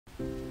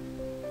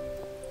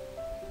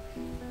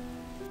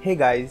Hey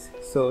guys,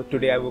 so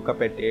today I woke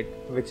up at 8,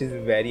 which is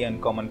very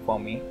uncommon for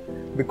me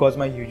because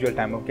my usual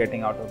time of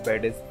getting out of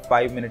bed is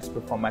 5 minutes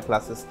before my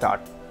classes start.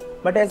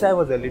 But as I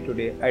was early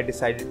today, I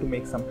decided to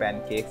make some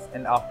pancakes,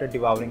 and after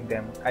devouring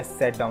them, I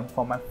sat down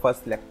for my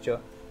first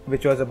lecture,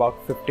 which was about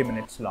 50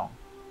 minutes long.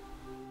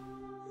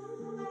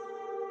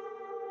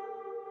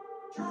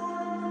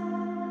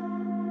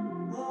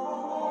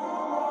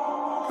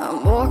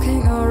 I'm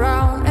walking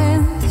around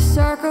in the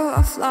circle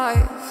of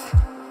life,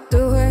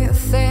 doing the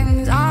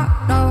things I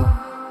know,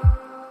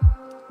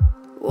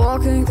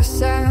 walking the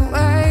same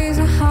ways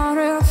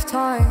 100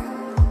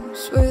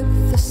 times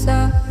with the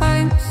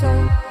same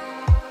soul.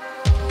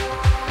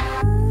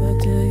 But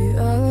do you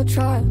ever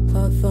try to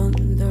puff on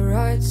the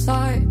right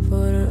side,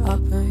 put it up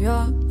in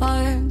your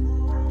mind?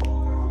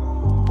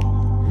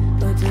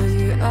 But do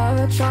you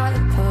ever try to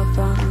puff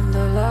on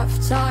the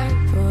left side,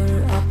 put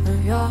it up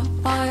in your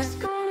mind?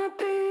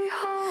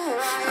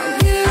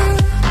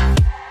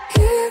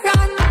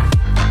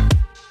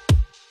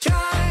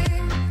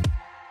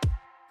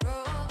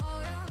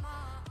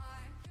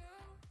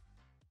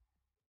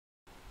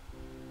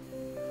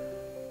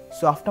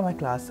 So after my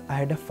class, I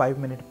had a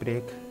 5-minute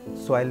break,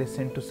 so I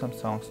listened to some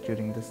songs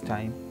during this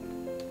time.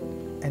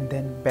 And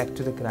then back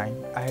to the grind,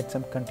 I had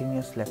some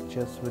continuous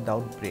lectures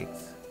without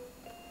breaks.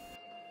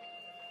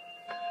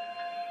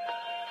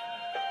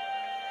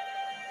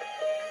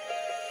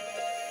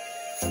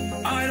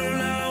 I don't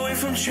know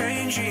if I'm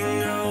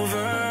changing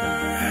over.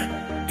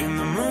 In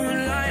the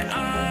moonlight,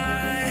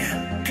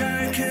 I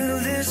can't kill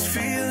this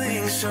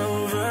feeling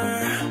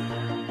sober.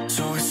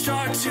 So I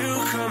start to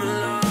come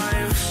alive.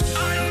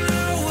 I don't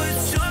know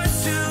what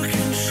starts to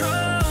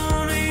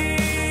control me.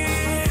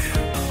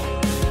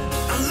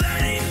 I'll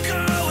let it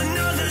go,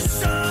 another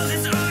soul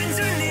is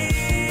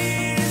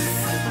underneath.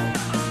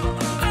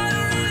 I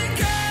don't really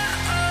care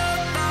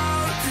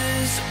about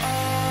this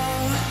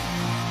all.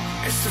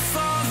 It's the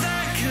fall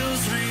that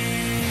kills me.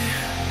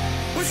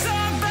 With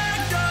our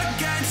back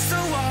against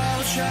the wall,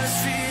 just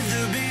feed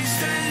the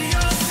beast and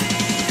you'll see.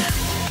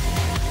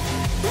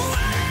 Wait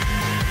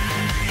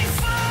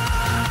for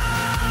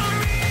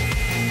me.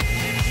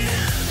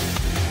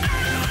 I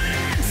don't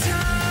wanna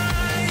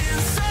die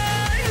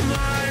inside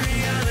my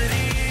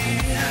reality.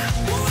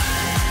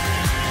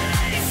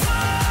 Wait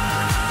for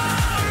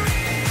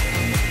me.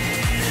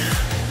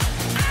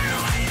 I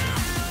don't want you.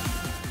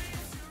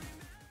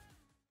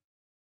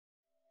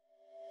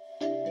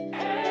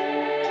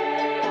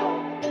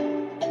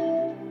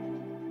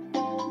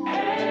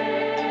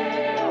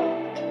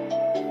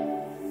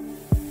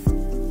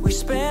 We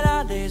spent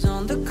our days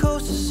on the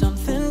coast of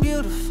something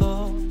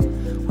beautiful.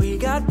 We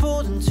got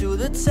pulled into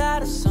the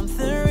tide of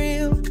something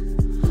real.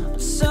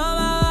 But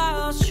somehow I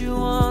lost you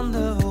on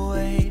the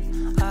way.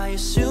 I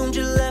assumed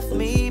you left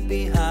me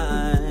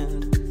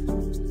behind.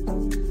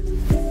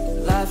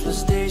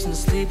 Lifeless days and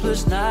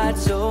sleepless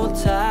nights, so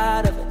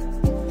tired of it.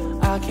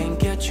 I can't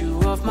get you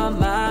off my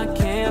mind,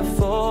 can't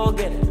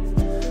forget it.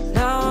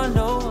 Now I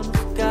know what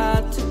I've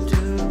got to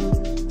do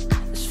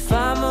is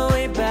find my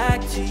way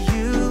back to you.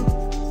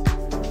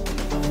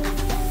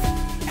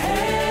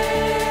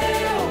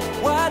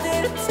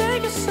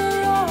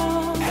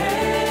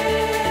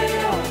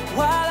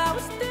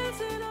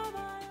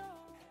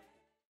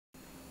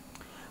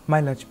 My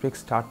lunch break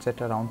starts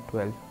at around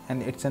 12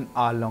 and it's an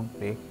hour-long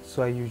break,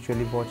 so I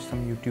usually watch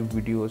some YouTube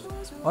videos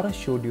or a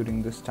show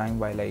during this time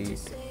while I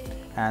eat.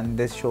 And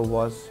this show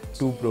was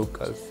Two Broke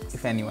Girls,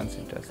 if anyone's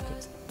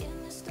interested.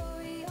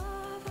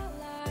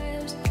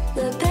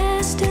 The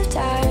best of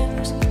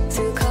times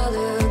through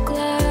color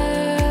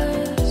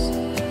glass.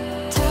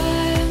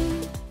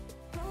 Time.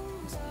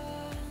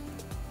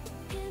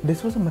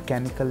 This was a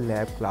mechanical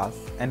lab class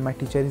and my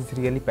teacher is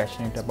really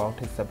passionate about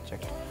his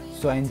subject,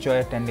 so I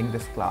enjoy attending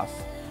this class.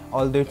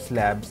 Although it's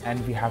labs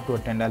and we have to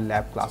attend our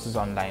lab classes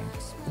online,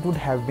 it would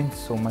have been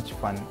so much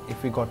fun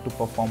if we got to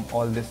perform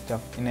all this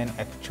stuff in an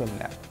actual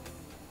lab.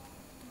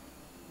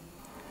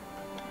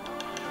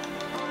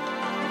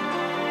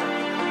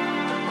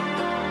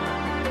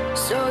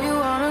 So you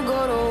wanna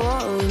go to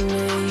war with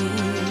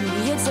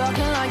me? You're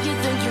talking like you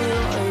think you're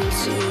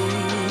royalty.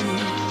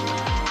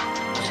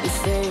 You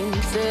think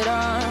that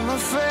I'm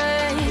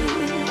afraid,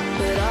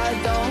 but I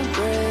don't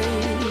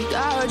break. I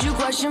heard you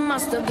question my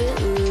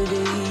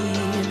stability.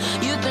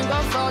 You think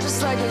I'll fall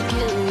just like a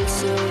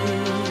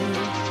guillotine,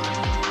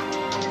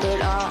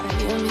 but I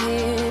am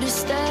here to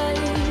stay.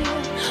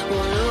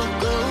 Won't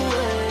look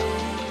away.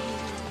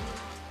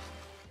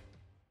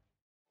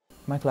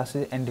 My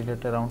classes ended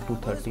at around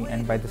 2:30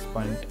 and by this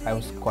point I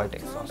was quite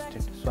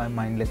exhausted, so I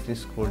mindlessly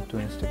scrolled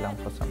through Instagram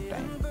for some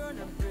time.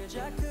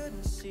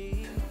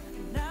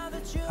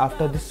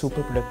 After this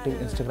super productive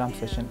Instagram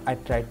session, I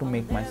tried to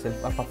make myself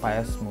a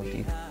papaya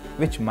smoothie,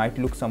 which might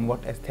look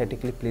somewhat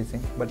aesthetically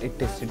pleasing, but it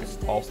tasted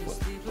awful.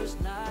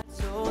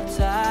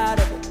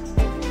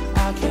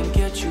 I can't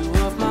get you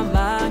off my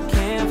mind,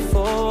 can't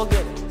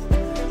forget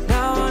it.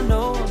 Now I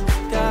know what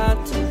I've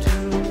got to do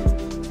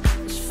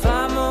is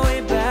find my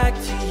way back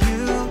to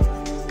you.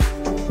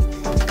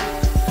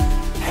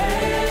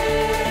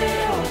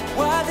 Hey,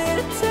 why did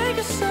it take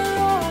us so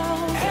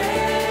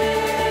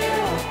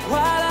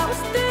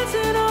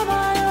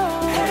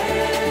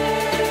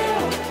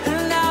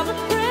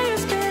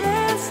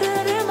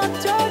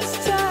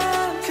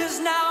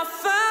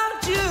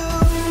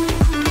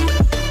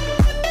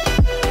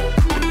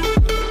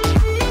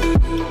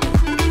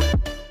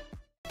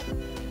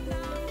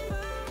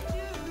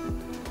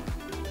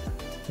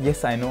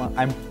Yes, I know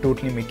I'm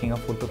totally making a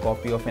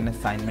photocopy of an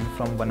assignment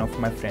from one of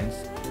my friends,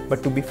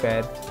 but to be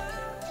fair,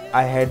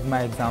 I had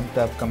my exam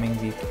the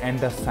upcoming week and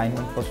the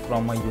assignment was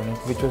from a unit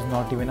which was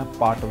not even a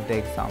part of the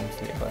exam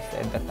syllabus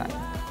at the time.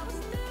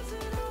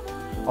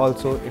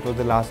 Also, it was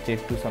the last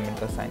date to submit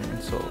the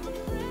assignment, so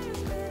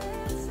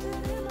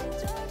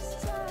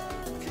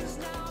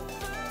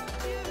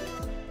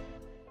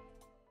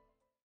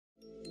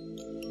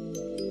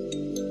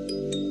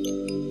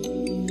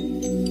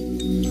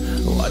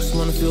I just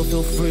wanna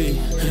feel free,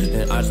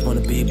 and I just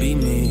wanna be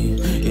me.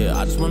 Yeah,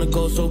 I just wanna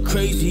go so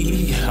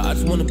crazy. I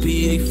just wanna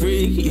be a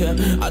freak. Yeah,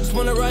 I just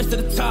wanna rise to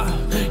the top.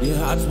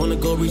 Yeah, I just wanna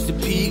go reach the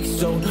peak.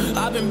 So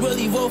I've been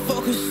really well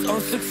focused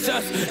on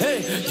success.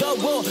 Hey, y'all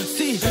will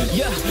see.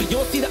 Yeah, you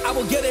won't see that I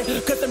will get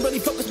it. Cause I'm really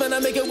focused, man. I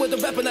make it with the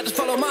rap and I just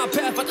follow my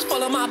path. I just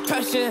follow my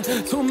passion.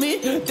 To me,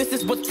 this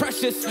is what's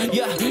precious.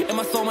 Yeah, in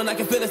my soul, man, I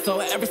can feel it. So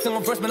every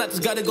single verse, man, I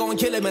just gotta go and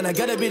kill it, man. I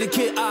gotta be the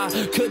kid. I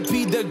could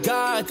be the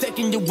guy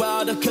taking you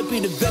wild. I could be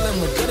the villain,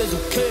 but that is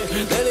okay.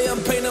 Lately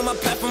I'm painting my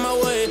path on my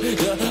way.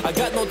 Yeah, I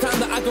got no time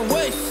that I can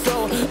waste.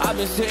 So I've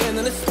been sitting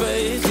in the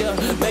space. Yeah,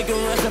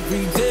 making rest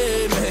every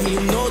day, man. You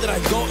know that I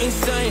go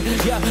insane.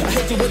 Yeah, I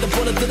hit you with a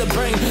bullet to the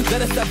brain.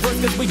 Let us stop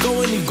first, cause we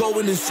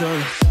going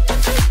insane.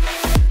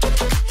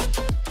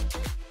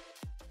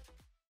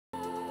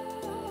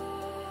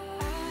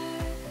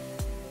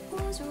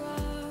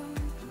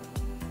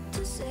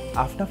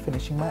 after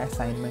finishing my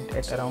assignment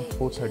at around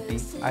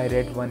 4:30, I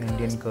read One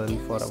Indian Girl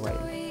for a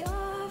while.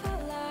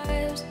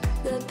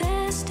 The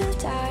best of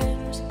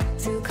times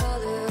through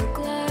colored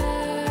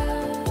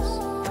glass.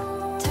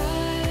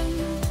 Time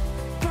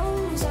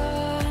rolls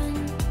on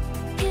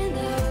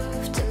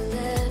enough to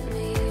let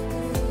me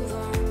move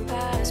on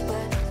past,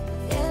 but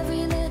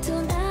every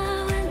little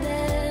now and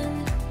then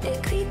it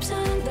creeps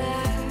on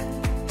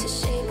back to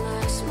shade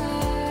my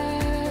smile.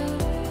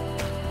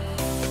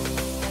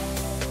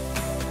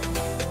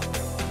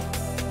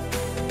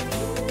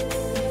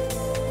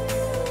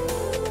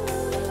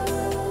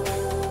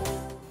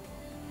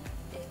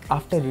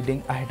 After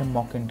reading, I had a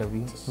mock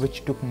interview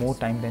which took more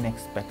time than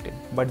expected,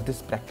 but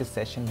this practice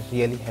session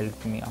really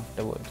helped me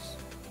afterwards.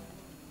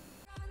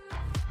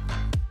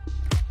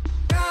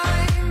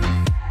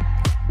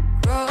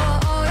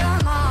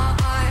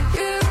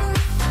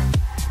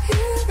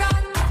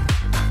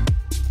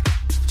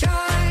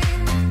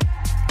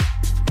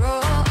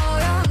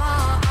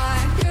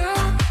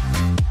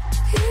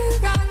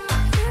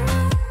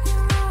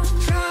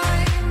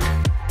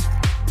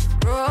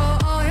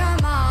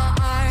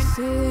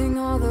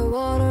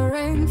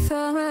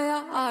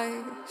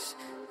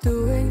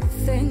 Doing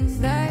things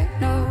they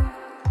know,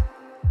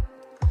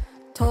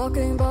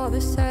 talking about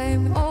the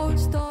same old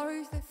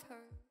stories they've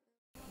heard.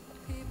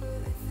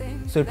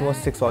 So it was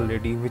 6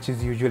 already, which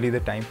is usually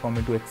the time for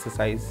me to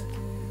exercise.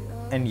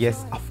 And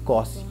yes, of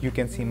course, you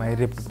can see my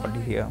ripped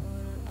body here.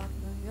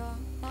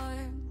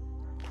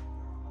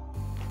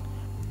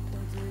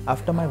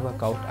 After my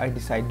workout, I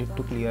decided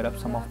to clear up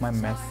some of my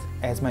mess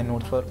as my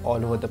notes were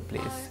all over the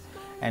place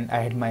and I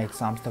had my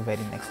exams the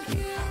very next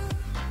week.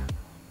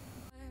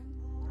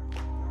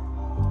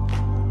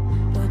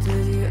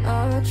 Did you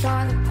ever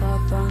try to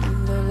pop on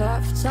the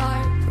left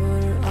side?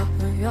 Put it up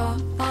in your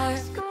eye.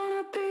 It's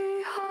gonna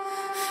be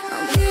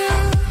hard.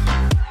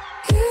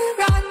 You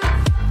run,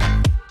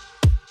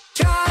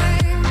 try,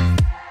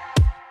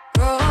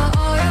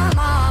 roll your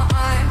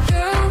mind.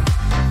 You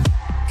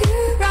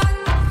run,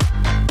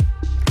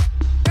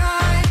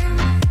 try,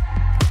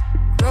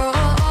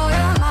 roll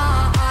your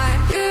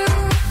mind. You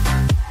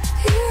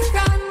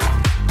run,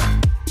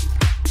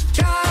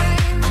 try,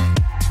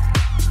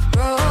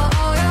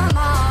 roll your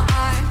mind.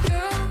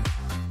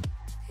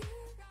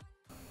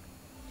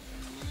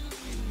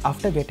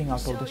 After getting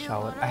out of the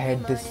shower, I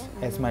had this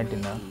as my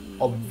dinner,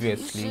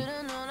 obviously.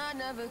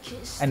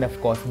 And of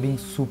course, being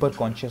super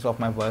conscious of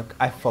my work,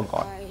 I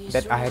forgot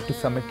that I had to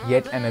submit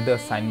yet another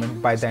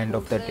assignment by the end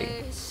of the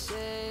day.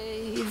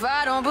 If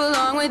I don't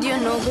belong with your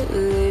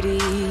nobility,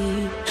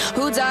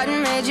 who died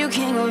and made you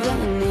king of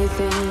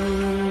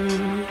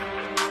anything?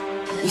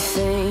 You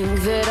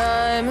think that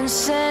I'm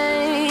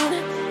insane?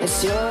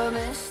 It's your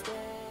mistake.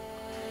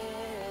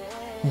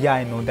 Yeah,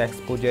 I know the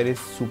exposure is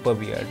super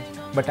weird,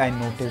 but I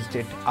noticed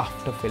it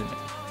after filming.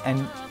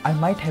 And I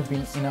might have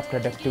been in a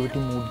productivity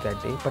mood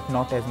that day, but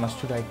not as much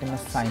to write an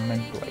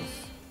assignment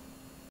twice.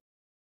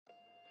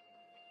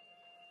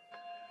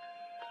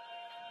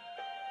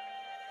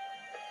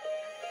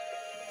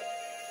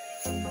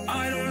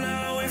 I don't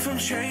know if I'm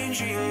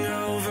changing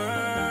over.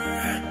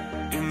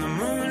 In the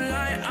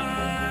moonlight,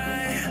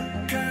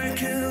 I can't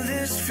kill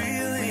this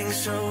feeling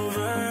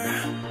sober.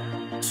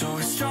 So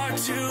I start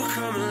to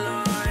come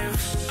alive.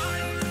 I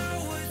don't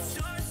know what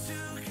starts to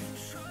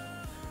control.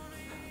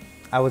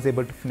 I was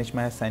able to finish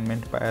my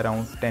assignment by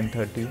around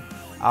 10:30,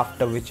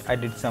 after which I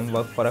did some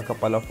work for a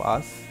couple of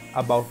hours,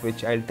 about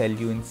which I'll tell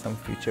you in some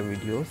future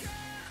videos.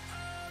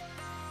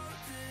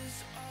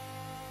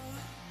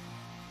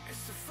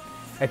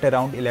 At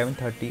around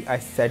 11:30, I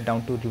sat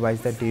down to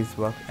revise the day's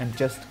work and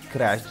just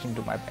crashed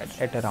into my bed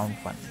at around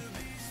 1.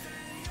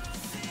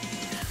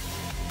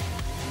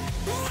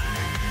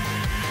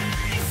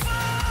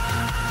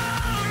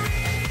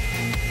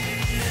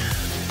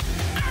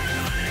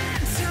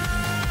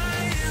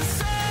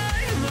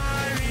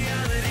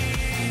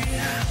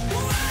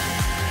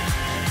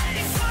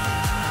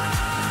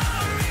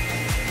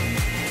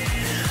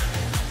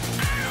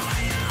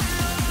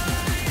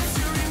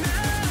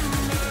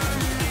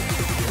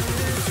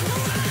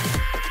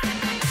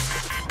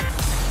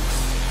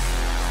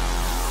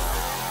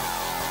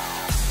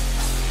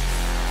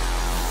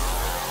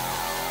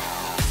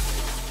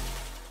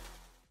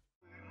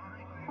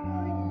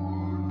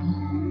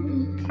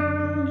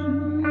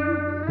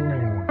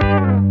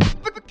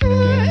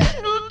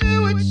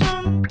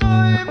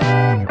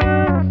 me.